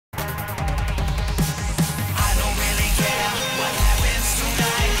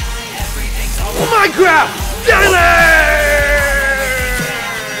Minecraft Daily!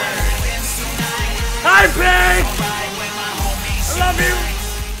 Hi, Pig! I love you!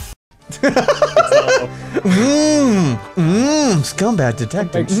 Scumbag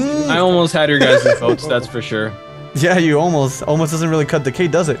detective. I almost had your guys' votes, that's for sure. Yeah, you almost doesn't really cut the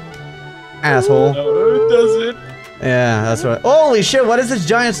cake, does it? Asshole. No, it doesn't. Yeah, that's right. Holy shit, what is this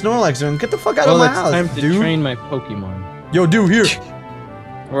giant Snorlax doing? Get the fuck out of my house, time to dude. train my Pokemon. Yo, dude, here.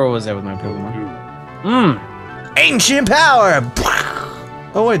 Where was I with my Pokemon? Ancient power!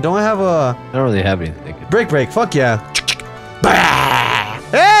 Oh wait, don't I have a... I don't really have anything. Break, fuck yeah.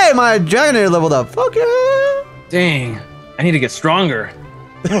 Hey, my Dragonair leveled up. Fuck yeah. Dang, I need to get stronger.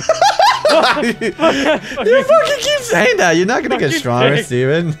 You fucking keep saying that. You're not gonna get stronger,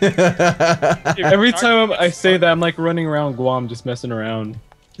 Steven. Every time I say that, I'm like running around Guam just messing around.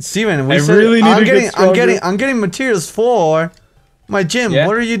 Steven, I'm getting materials for my gym. Yeah?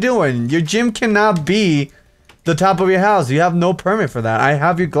 What are you doing? Your gym cannot be the top of your house. You have no permit for that. I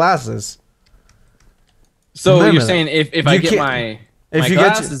have your glasses. So Remember you're that. saying if I get my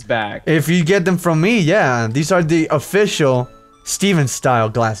glasses back, if you get them from me, yeah, these are the official Steven style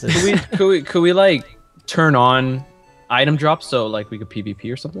glasses. could we like turn on item drops so like we could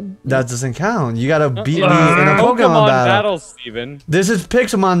PvP or something? That doesn't count. You gotta beat me in a Pokemon battle. Steven. This is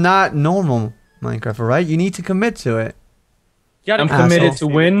Pixelmon, not normal Minecraft, alright? You need to commit to it. I'm committed to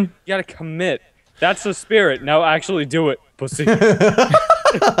win. You gotta commit. That's the spirit. Now actually do it, pussy. You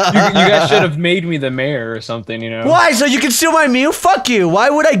guys should have made me the mayor or something, you know? Why? So you can steal my meal? Fuck you. Why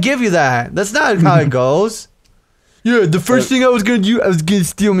would I give you that? That's not how it goes. Yeah, the first thing I was gonna do, I was gonna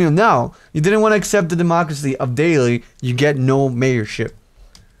steal meal. No, you didn't want to accept the democracy of daily. You get no mayorship.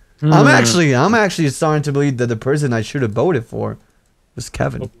 I'm actually starting to believe that the person I should have voted for was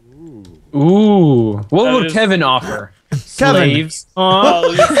Kevin. Ooh, what would Kevin offer? Slaves.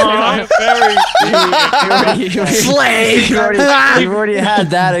 Slave. You've already had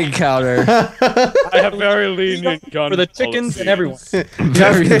that encounter. I have very lenient gun For the chickens and everyone.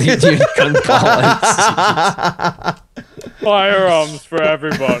 Very lenient gun policy. Firearms for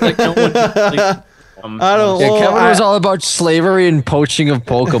everybody. Like, no one, like, I don't. Yeah, Well, Kevin was all about slavery and poaching of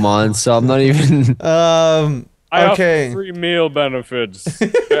Pokemon, so I'm not even. I Okay. offer free meal benefits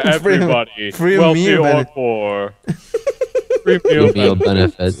to everybody. free wealthy meal or benefit. poor. Free meal meal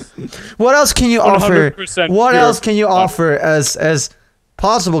benefits. benefits. What else can you offer? 100% What pure. else can you offer as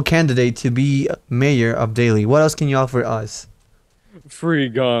possible candidate to be mayor of Daily? What else can you offer us? Free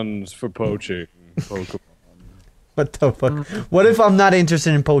guns for poaching Pokemon. What the fuck? What if I'm not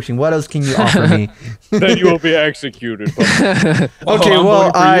interested in poaching? What else can you offer me? Then you will be executed. Okay, I'm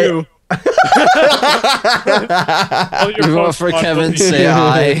well, voting for you. You vote for Kevin, say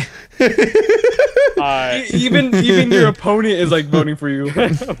aye. Even your opponent is like voting for you.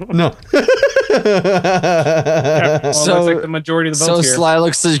 No. So like the majority of the So votes here. Sly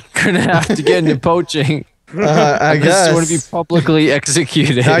looks like you're gonna have to get into poaching. I guess. You want to be publicly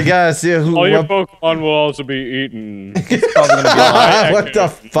executed. I guess. Yeah. All your Pokemon will also be eaten. It's probably gonna be alive. What the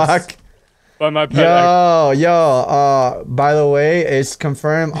fuck? By my pet. By the way, it's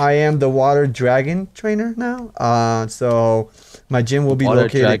confirmed I am the water dragon trainer now. So my gym will be Water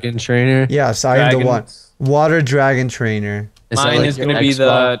located. dragon trainer. Yes, I am the one. Water dragon trainer. Mine is gonna be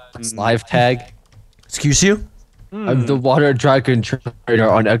the live tag. Excuse you? I'm the water dragon trainer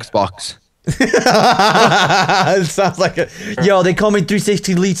on Xbox. It sounds like a yo. They call me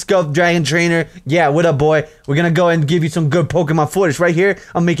 360 Elite Scope Dragon Trainer. Yeah, what up, boy? We're gonna go and give you some good Pokemon footage right here.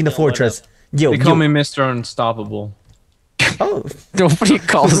 I'm making the fortress. Yo, They call me Mr. Unstoppable. Oh, Nobody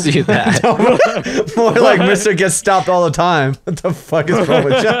calls you that. more like Mr. Gets stopped all the time. What the fuck is wrong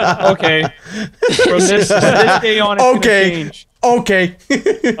with you? Okay. From this day on, it's gonna change. Okay.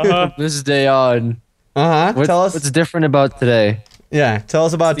 This day on. Tell us. What's different about today? Yeah, tell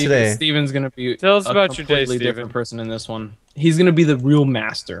us about today. Steven's gonna be Tell us about your day, completely Steven. different person in this one. He's gonna be the real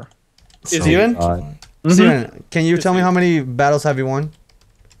master. Steven? Steven, can you tell me how many battles have you won?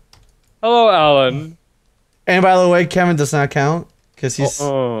 Hello, Alan. And by the way, Kevin does not count because he's. he's a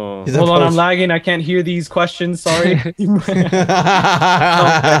Hold on, I'm post- lagging. I can't hear these questions. Sorry.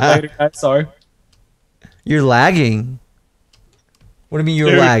 Sorry. You're lagging. What do you mean you're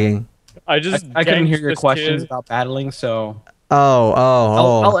Dude. lagging? I couldn't hear ganked your this questions kid. about battling, so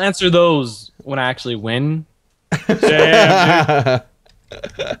Oh. I'll answer those when I actually win. Damn, dude.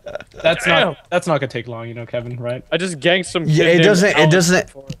 That's not gonna take long, you know, Kevin, right? I just ganked some kid Yeah, it named doesn't. Alan It doesn't.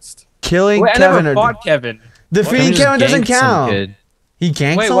 Forrest. Killing Wait, I Kevin never fought Kevin. defeating Kevin doesn't count. He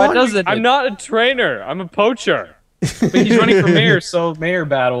ganks Wait, someone? why does it? I'm not a trainer. I'm a poacher. But he's running for mayor, so mayor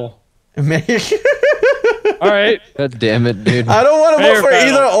battle. Mayor. All right. God damn it, dude. I don't want to vote Fair for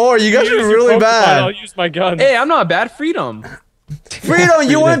battle. either or. You guys Use are your really Pokemon, I'll bad. use my gun. Hey, I'm not bad. Freedom. Freedom,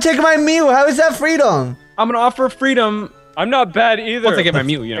 you want to take my Mew? How is that freedom? I'm gonna offer freedom I'm not bad either. once I get my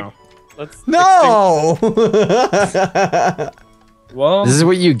Mew, you know. Let's No. Well, This is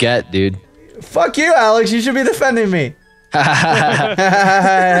what you get, dude. Fuck you, Alex. You should be defending me.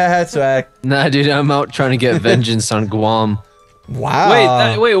 Swag. Nah, dude, I'm out trying to get vengeance on Guam.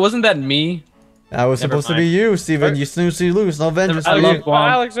 Wow. wait, wasn't that me? That was Never supposed to mind. be you, Steven. You snooze, you lose. No vengeance I for love you. Guam.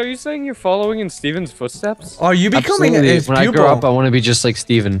 Alex, are you saying you're following in Steven's footsteps? Are you becoming Absolutely. his When I pupil? grow up, I want to be just like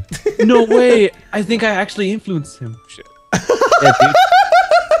Steven. No way. I think I actually influenced him. Shit. Yeah, dude.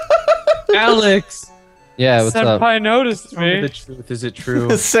 Alex. Yeah, what's up? Senpai noticed Tell me me. the truth. Is it true?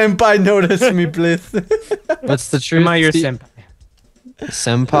 Senpai, notice me, please. What's the truth? Am I your Steve?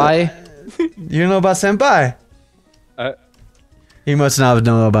 senpai? Senpai? You know about Senpai? Uh, He must not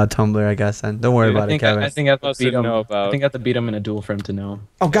know about Tumblr, I guess. Then don't worry I about it, think Kevin. I think I have to Must beat him. know about. I think I have to beat him in a duel for him to know.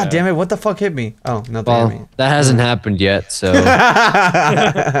 Oh god Yeah. damn it! What the fuck hit me? Oh, nothing Well, hit me. that hasn't happened yet, so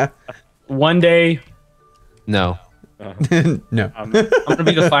One day, no. No, I'm gonna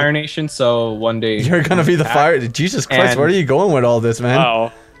be the Fire Nation. So one day, you're gonna be the fire. Jesus Christ, And- where are you going with all this, man?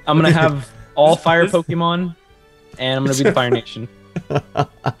 Wow. I'm gonna have all fire Pokemon, and I'm gonna be the Fire Nation.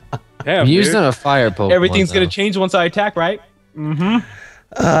 Damn, Mew's dude. not a fire Pokemon. Everything's gonna though. change once I attack, right? Mm-hmm.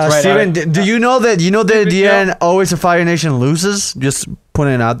 right, Steven, Alex. do you know that Steven, the yeah. end always a Fire Nation loses? Just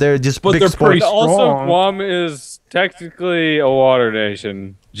putting it out there. Just But big they're sport. pretty But also, strong. Guam is technically a water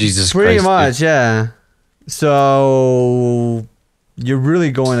nation. Jesus Pretty Christ. much, yeah. So you're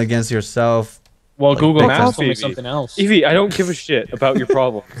really going against yourself. Well, Google big Maps time. told me Evie. something else. Evie, I don't give a shit about your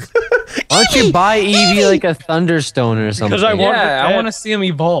problems. Why don't you buy Eevee like a Thunderstone or something? Because I want her Yeah, I dead. want to see him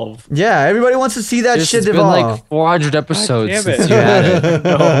evolve. Yeah, everybody wants to see that Just, shit it's been evolve. like 400 episodes damn since it. you had it.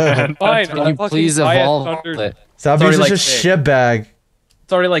 No, man. Fine, Can I'll you fucking please buy a evolve Thunder- it? Stop It's being already such like a shitbag.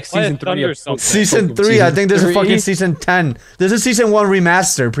 It's already like Why a season 3 thunder of something? Season Pokemon. 3, I think there's a three? fucking season 10. There's a season 1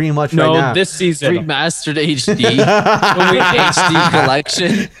 remaster, pretty much No, right now. this season. Remastered HD. HD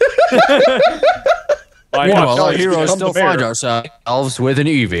collection. Buy Meanwhile, the our Minecraft- heroes still bear. find ourselves with an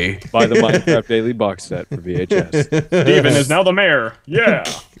Eevee. Buy the Minecraft Daily box set for VHS. Steven is now the mayor. Yeah.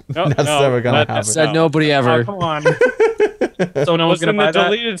 No, That's never gonna let- happen. Said nobody Oh, ever. come on. So no one's What's gonna in buy the that?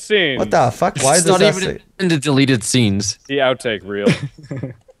 deleted scene? What the fuck? Why It's does not that even say? in the deleted scenes. The outtake reel.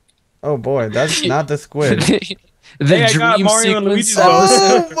 Oh boy, that's not the squid. The Hey, I got dream Mario and sequence Luigi's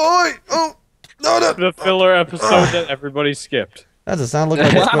episode. boy! Oh no no! The filler episode that everybody skipped. That doesn't sound like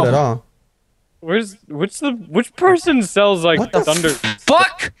a Wow. squid at all. Which person sells like What the thunder?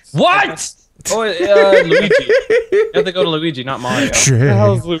 Fuck! What? Oh, Luigi. You have to go to Luigi, not Mario. What the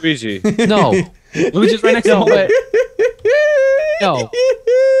hell's Luigi? No. Luigi's right next to him. No.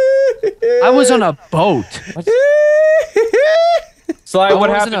 I was on a boat. Sly, what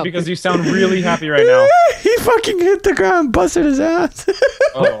I wasn't happened? up. Because you sound really happy right now. He fucking hit the ground, and busted his ass.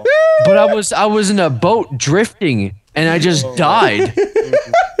 Oh. But I was in a boat drifting and I just died.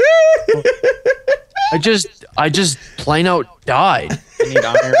 I just plain out died. I need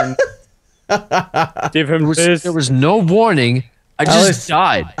iron. Give him this. There was no warning. I Alex. just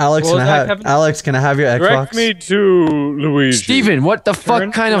died. Alex, What can was I that, have Kevin? Alex? Can I have your Xbox? Direct me to Luigi. Steven, what the Turn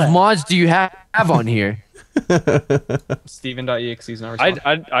fuck kind of left. mods do you have on here? Steven.exe is not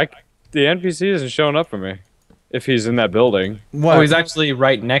responding. The NPC isn't showing up for me. If he's in that building. What? Oh, he's actually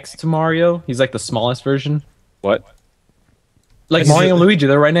right next to Mario. He's like the smallest version. What? Like Is Mario it- and Luigi,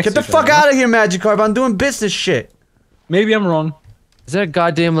 they're right next Get to the each fuck other. out of here, Magikarp! I'm doing business shit. Maybe I'm wrong. Is that a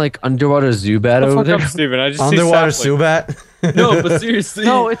goddamn like underwater Zubat The over fuck there? up, Steven. I just Underwater see sapling. Subat. No, but seriously.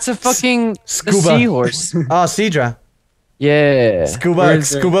 No, it's a fucking Scuba. seahorse. Oh, Seadra. Yeah. Scuba. Where is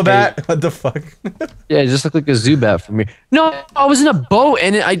there- Scuba bat. What the fuck? Yeah, it just looked like a Zubat from me. No, I was in a boat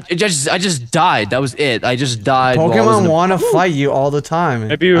and I just died. That was it. I just died. while I was in Pokemon a- want to fight you all the time.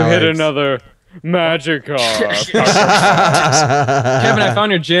 Maybe you hit Alex. another Magikarp. Kevin, I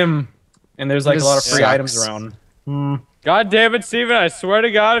found your gym, and there's like a lot of free This items sucks. around. God damn it, Steven. I swear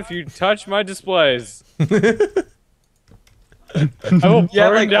to God, if you touch my displays, I will Yeah,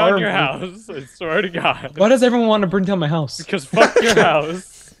 burn like down our- your house. I swear to God. Why does everyone want to burn down my house? Because fuck your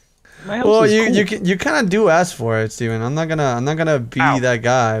house. My house Well, is cool. you kind of do ask for it, Steven. I'm not gonna be Ow. that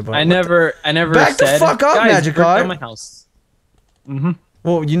guy. But I never Back the said. fuck up, Guys, burn Magikarp." down my house. Mm-hmm.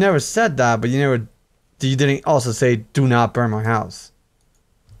 Well, you never said that, but you didn't also say do not burn my house.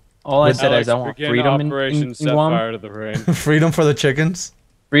 All I said Alex, is I want begin freedom Operation in Set Guam. Fire to the Rain. Freedom for the chickens.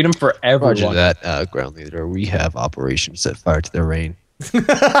 Freedom for everyone. Roger that, ground leader. We have Operation Set Fire to the Rain. Wait,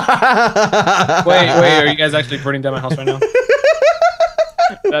 are you guys actually burning down my house right now?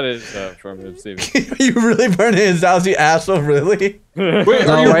 That is affirmative, Steven. You really burning his house, you asshole, really? Wait,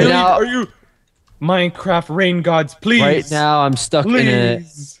 No, are you right really, now- are you Minecraft rain gods, please? Right now, I'm stuck in it.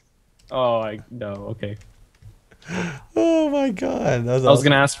 Please. Oh, no, okay. Oh my god. That was I was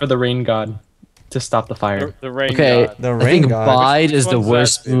gonna ask for the rain god to stop the fire. The rain Okay, god. The I rain think god. Bide is Which the one's that,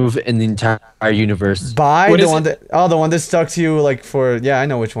 worst Steven? move in the entire universe. Buy What the is one it? that the one that stuck to you like for I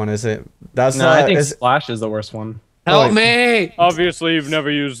know which one is it. That's No, I think it's, Splash is the worst one. Help me! Obviously, you've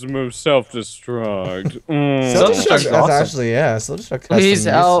never used the move self-destruct. Self-destruct Self-destruct is is awesome. actually self-destruct has Please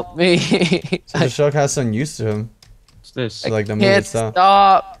some help me! use. Self-destruct has some use to him. What's this? So, like the move Can't itself.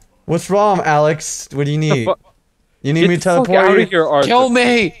 stop! What's wrong, Alex? What do you need? fuck? You need Get me the to fuck teleport out you? of here, Arthur. Kill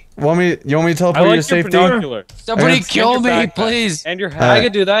me! You want me to I teleport you to like your safety? binocular. Somebody And kill your me, backpack. please! And your Uh, hat. I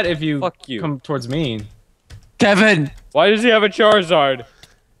could do that if you Fuck you. come towards me. Kevin! Why does he have a Charizard?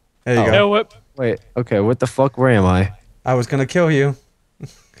 There you Oh. go. No whip. Wait, okay, what the fuck? Where am I? I was gonna kill you.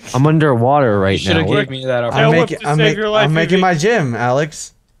 I'm underwater You right should now. have What given me that I'm, Tell opportunity. Whip to save your life, I'm making Evie. my gym,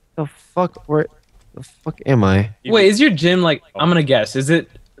 Alex. the fuck? Where the fuck am I? Wait, is your gym like? I'm gonna guess. Is it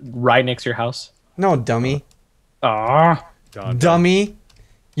right next to your house? No, dummy. Ah. God, Dummy.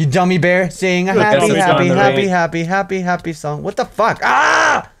 You dummy bear sing a Look, happy, that's happy, on the happy, rain. happy, happy, happy song. What the fuck?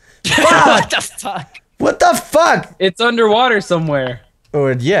 Ah! What the fuck? What the fuck? It's underwater somewhere.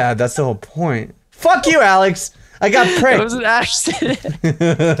 Or yeah, that's the whole point. Fuck you, Alex. I got That pricked. was an accident.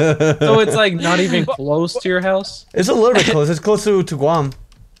 So it's like not even close to your house. It's a little bit close. It's close to Guam.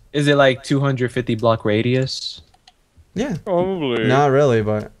 Is it like 250 block radius? Yeah. Probably. Not really,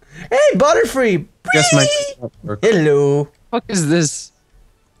 but hey, Butterfree. Guess my. Hello. Fuck is this?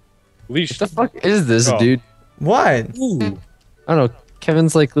 Leash. What the fuck is this, Oh. dude? What? Ooh. I don't know.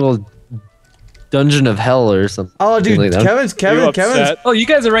 Kevin's like little dungeon of hell or something. Oh, dude, like that. You upset? Oh, you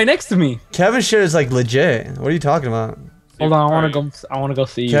guys are right next to me. Kevin's shit is like legit. What are you talking about? Hold on, I wanna go. I wanna go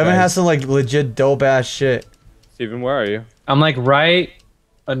see you. Kevin guys. has some like legit dope ass shit. Steven, where are you? I'm like right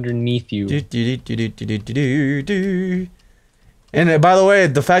underneath you. Do, do, do, do, do, do, do, do. And by the way,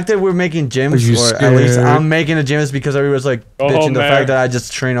 the fact that we're making gyms, Are you or at least scared? I'm making a gym, is because everyone's like Go bitching home, the man. fact that I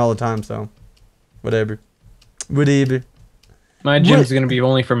just train all the time. So, whatever. Whatever. My gym's gonna be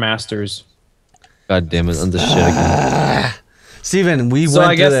only for masters. God damn it, on the shit again. Steven, we So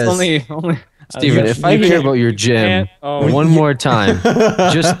went I through guess this. only. Steven, if I hear about your gym Oh, one more time,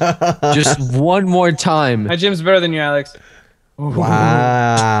 just one more time. My gym's better than you, Alex.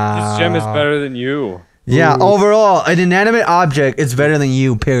 Wow. this gem is better than you. Yeah, overall, an inanimate object is better than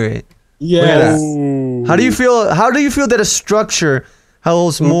you. Period. Look at that. How do you feel? How do you feel that a structure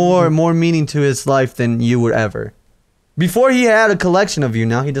holds more meaning to his life than you would ever? Before he had a collection of you,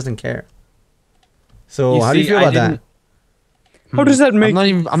 now he doesn't care. So You how do you see, feel I about that? didn't- How does that make I'm not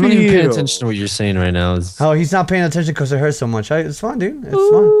even paying attention to what you're saying right now. It's- Oh, he's not paying attention because it hurts so much. It's fine, dude. It's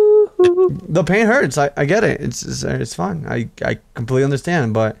fine. The pain hurts. I get it. It's fine. I completely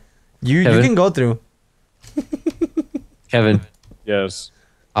understand. But you Kevin? can go through. Kevin, Yes.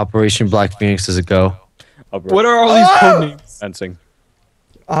 Operation Black Phoenix, does it go? What are all these code names? Fencing.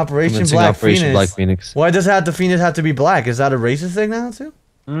 Operation Commencing Black Operation Phoenix. Black Phoenix. Why does the Phoenix have to be black? Is that a racist thing now too?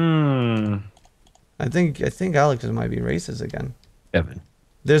 Hmm. I think Alex might be racist again. Kevin.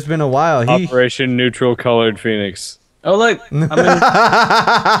 There's been a while. He Operation Neutral Colored Phoenix. Oh look, I'm in, You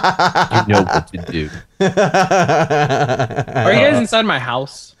know what to do. are you guys inside my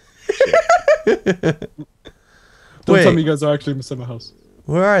house? Don't Wait. tell me you guys are actually inside my house.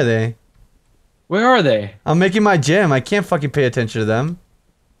 Where are they? Where are they? I'm making my gym. I can't fucking pay attention to them.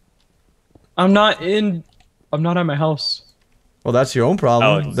 I'm not at my house. Well, that's your own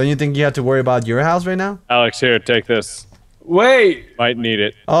problem. Alex. Don't you think you have to worry about your house right now? Alex, here, take this. Wait. Might need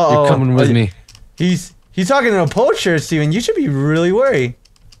it. Oh, You're coming with me. He's talking in a poacher, Steven. You should be really worried.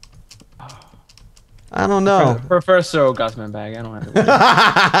 I don't know. Professor Oak got my bag. I don't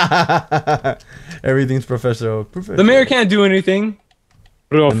have to. Everything's Professor Oak. Professor The mayor Oak. can't do anything.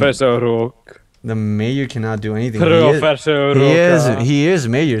 Professor Oak. The mayor cannot do anything. Professor Oak. He is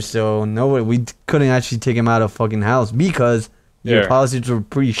mayor, so no way we couldn't actually take him out of fucking house because your Here. policies were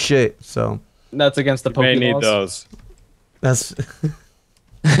pretty shit. So That's against the You may Poké need laws. those. that's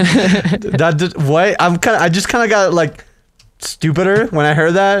what I just kind of got like stupider when I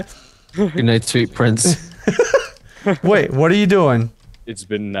heard that. Good night, sweet prince. Wait, what are you doing? It's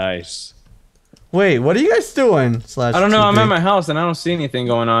been nice. Wait, what are you guys doing? I don't know. I'm TP? at my house and I don't see anything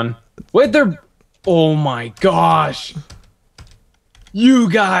going on. Wait, they're. Oh my gosh. You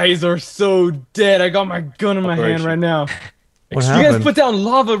guys are so dead. I got my gun in my hand Operation. right now. What You happened? guys put down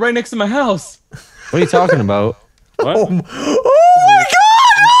lava right next to my house. What are you talking about? What? Oh my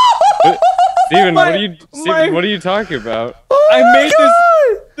god! Steven, My- what are you my- what are you talking about? Oh I my made this.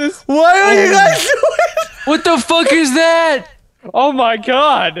 God! What the fuck is that? Oh my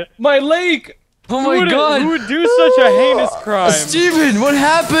god! My lake! Oh my god. Who would do such a heinous crime? Steven, what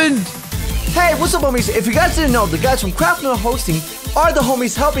happened? Hey, what's up, homies? If you guys didn't know, the guys from CraftNo Hosting are the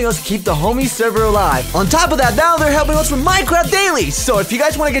homies helping us keep the homie server alive. On top of that, now they're helping us with Minecraft Daily. So if you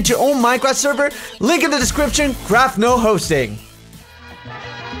guys want to get your own Minecraft server, link in the description, CraftNo Hosting.